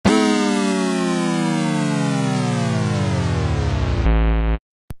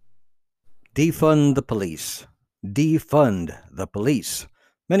Defund the police. Defund the police.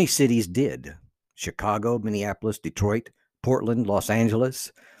 Many cities did. Chicago, Minneapolis, Detroit, Portland, Los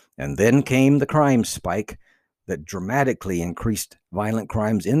Angeles. And then came the crime spike that dramatically increased violent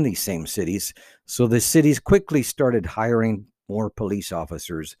crimes in these same cities. So the cities quickly started hiring more police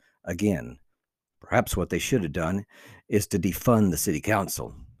officers again. Perhaps what they should have done is to defund the city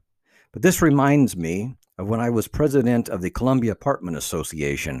council. But this reminds me of when I was president of the Columbia Apartment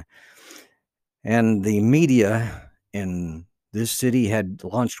Association. And the media in this city had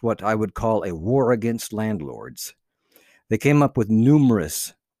launched what I would call a war against landlords. They came up with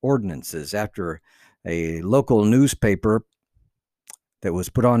numerous ordinances after a local newspaper that was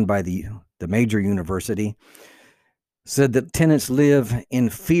put on by the major university said that tenants live in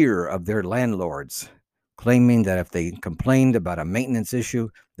fear of their landlords, claiming that if they complained about a maintenance issue,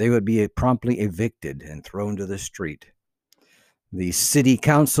 they would be promptly evicted and thrown to the street. The city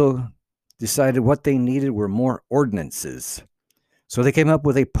council decided what they needed were more ordinances. So they came up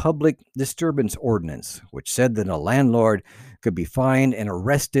with a public disturbance ordinance, which said that a landlord could be fined and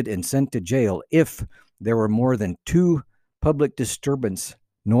arrested and sent to jail if there were more than 2 public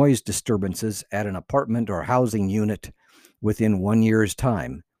noise disturbances at an apartment or housing unit within 1 year's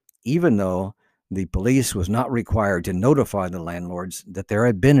time, even though the police was not required to notify the landlords that there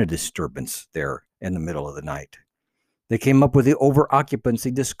had been a disturbance there in the middle of the night. They came up with the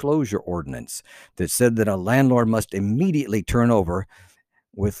over-occupancy disclosure ordinance that said that a landlord must immediately turn over,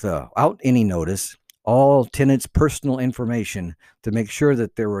 without any notice, all tenants' personal information to make sure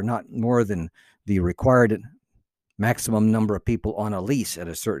that there were not more than the required maximum number of people on a lease at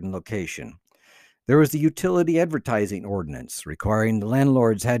a certain location. There was the utility advertising ordinance requiring the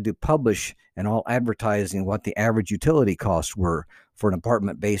landlords had to publish in all advertising what the average utility costs were for an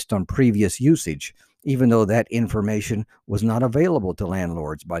apartment based on previous usage, even though that information was not available to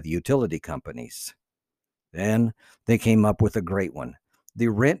landlords by the utility companies. Then they came up with a great one, the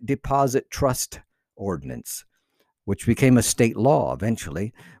Rent Deposit Trust Ordinance, which became a state law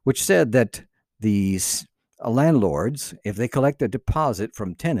eventually, which said that these landlords, if they collect a deposit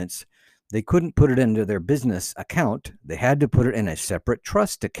from tenants, they couldn't put it into their business account. They had to put it in a separate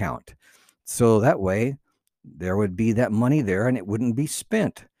trust account. So that way, there would be that money there and it wouldn't be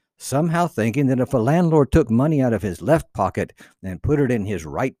spent. Somehow thinking that if a landlord took money out of his left pocket and put it in his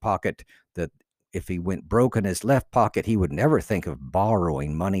right pocket, that if he went broke in his left pocket, he would never think of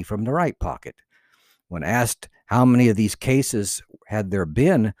borrowing money from the right pocket. When asked how many of these cases had there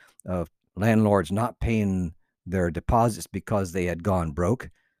been of landlords not paying their deposits because they had gone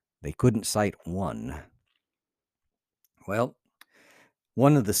broke, they couldn't cite one. Well,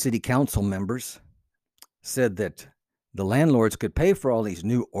 one of the city council members said that the landlords could pay for all these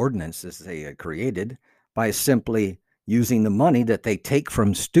new ordinances they had created by simply using the money that they take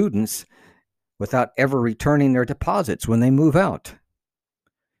from students without ever returning their deposits when they move out.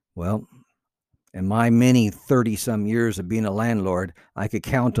 Well, in my many 30-some years of being a landlord, I could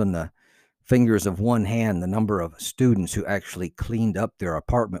count on the fingers of one hand the number of students who actually cleaned up their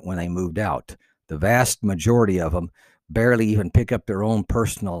apartment when they moved out. The vast majority of them barely even pick up their own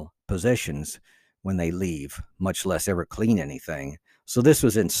personal possessions when they leave, much less ever clean anything. So this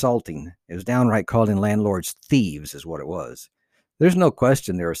was insulting. It was downright calling landlords thieves is what it was. There's no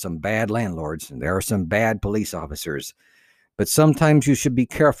question there are some bad landlords and there are some bad police officers, but sometimes you should be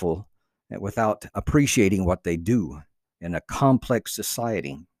careful without appreciating what they do in a complex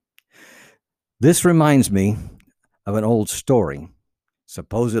society. This reminds me of an old story,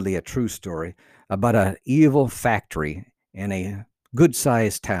 supposedly a true story, about an evil factory in a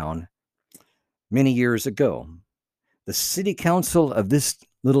good-sized town many years ago. The city council of this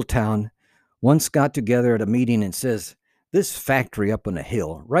little town once got together at a meeting and says, this factory up on a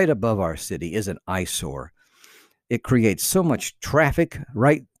hill right above our city is an eyesore. It creates so much traffic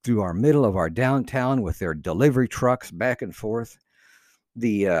right through our middle of our downtown with their delivery trucks back and forth.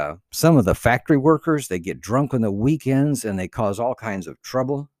 Some of the factory workers, they get drunk on the weekends and they cause all kinds of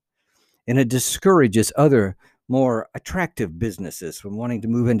trouble. And it discourages other more attractive businesses from wanting to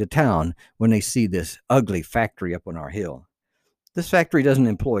move into town when they see this ugly factory up on our hill. This factory doesn't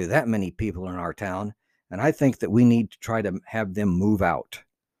employ that many people in our town, and I think that we need to try to have them move out.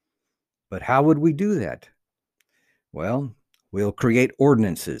 But how would we do that? Well, we'll create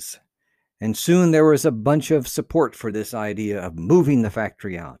ordinances. And soon there was a bunch of support for this idea of moving the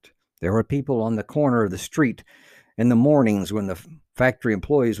factory out. There were people on the corner of the street in the mornings when the factory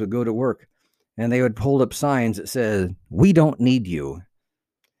employees would go to work, and they would hold up signs that said, "We don't need you."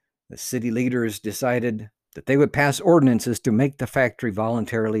 The city leaders decided that they would pass ordinances to make the factory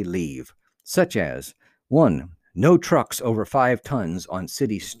voluntarily leave, such as 1. No trucks over 5 tons on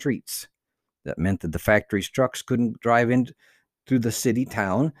city streets. That meant that the factory's trucks couldn't drive into the city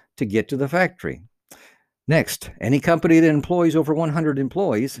town to get to the factory. Next, any company that employs over 100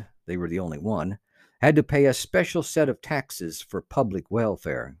 employees, they were the only one, had to pay a special set of taxes for public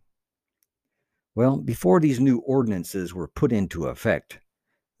welfare. Well, before these new ordinances were put into effect,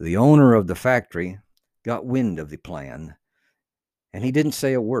 the owner of the factory got wind of the plan, and he didn't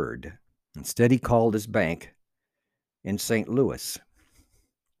say a word. Instead, he called his bank in St. Louis.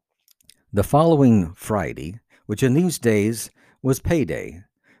 The following Friday, which in these days was payday,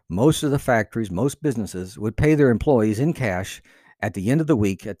 most of the factories, most businesses would pay their employees in cash at the end of the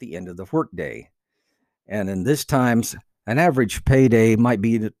week, at the end of the workday. And in this times, an average payday might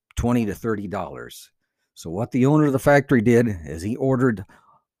be $20 to $30. So what the owner of the factory did is he ordered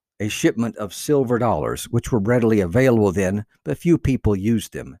a shipment of silver dollars, which were readily available then, but few people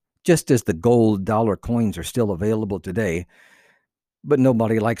used them, just as the gold dollar coins are still available today, but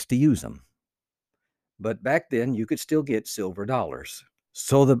nobody likes to use them. But back then, you could still get silver dollars.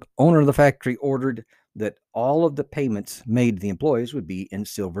 So the owner of the factory ordered that all of the payments made to the employees would be in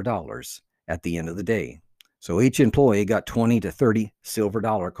silver dollars at the end of the day. So each employee got 20 to 30 silver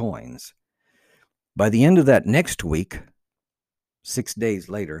dollar coins. By the end of that next week, 6 days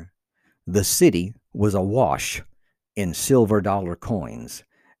later, the city was awash in silver dollar coins.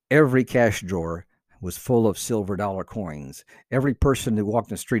 Every cash drawer was full of silver dollar coins. Every person who walked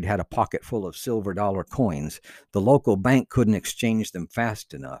the street had a pocket full of silver dollar coins. The local bank couldn't exchange them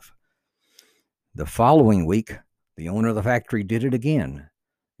fast enough. The following week, the owner of the factory did it again.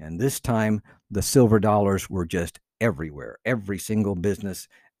 And this time, the silver dollars were just everywhere. Every single business,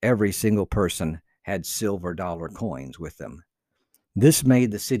 every single person had silver dollar coins with them. This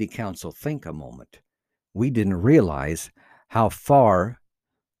made the city council think a moment. We didn't realize how far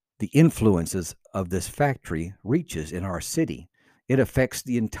the influences of this factory reaches in our city. It affects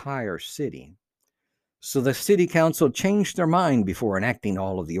the entire city. So the city council changed their mind before enacting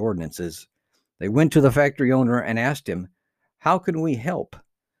all of the ordinances. They went to the factory owner and asked him, "How can we help?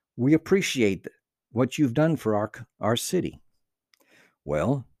 We appreciate what you've done for our city."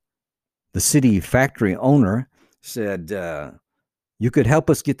 Well, the city factory owner said, "You could help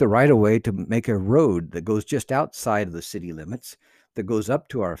us get the right-of-way to make a road that goes just outside of the city limits, that goes up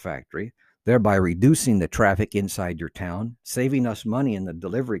to our factory, thereby reducing the traffic inside your town, saving us money in the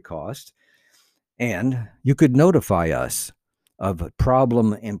delivery cost. And you could notify us of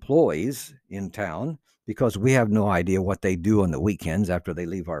problem employees in town, because we have no idea what they do on the weekends after they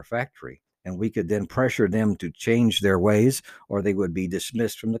leave our factory. And we could then pressure them to change their ways, or they would be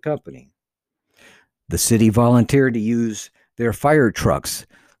dismissed from the company." The city volunteered to use their fire trucks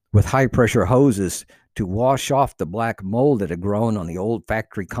with high-pressure hoses to wash off the black mold that had grown on the old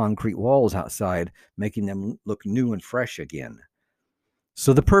factory concrete walls outside, making them look new and fresh again.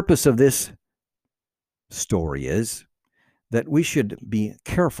 So the purpose of this story is that we should be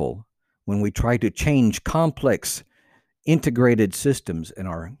careful when we try to change complex, integrated systems in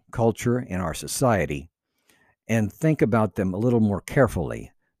our culture, in our society, and think about them a little more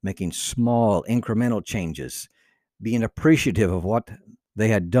carefully, making small incremental changes, being appreciative of what they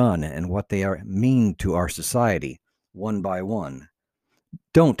had done and what they mean to our society, one by one.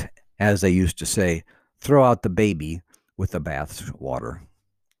 Don't, as they used to say, throw out the baby with the bath water.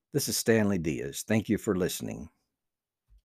 This is Stanley Diaz. Thank you for listening.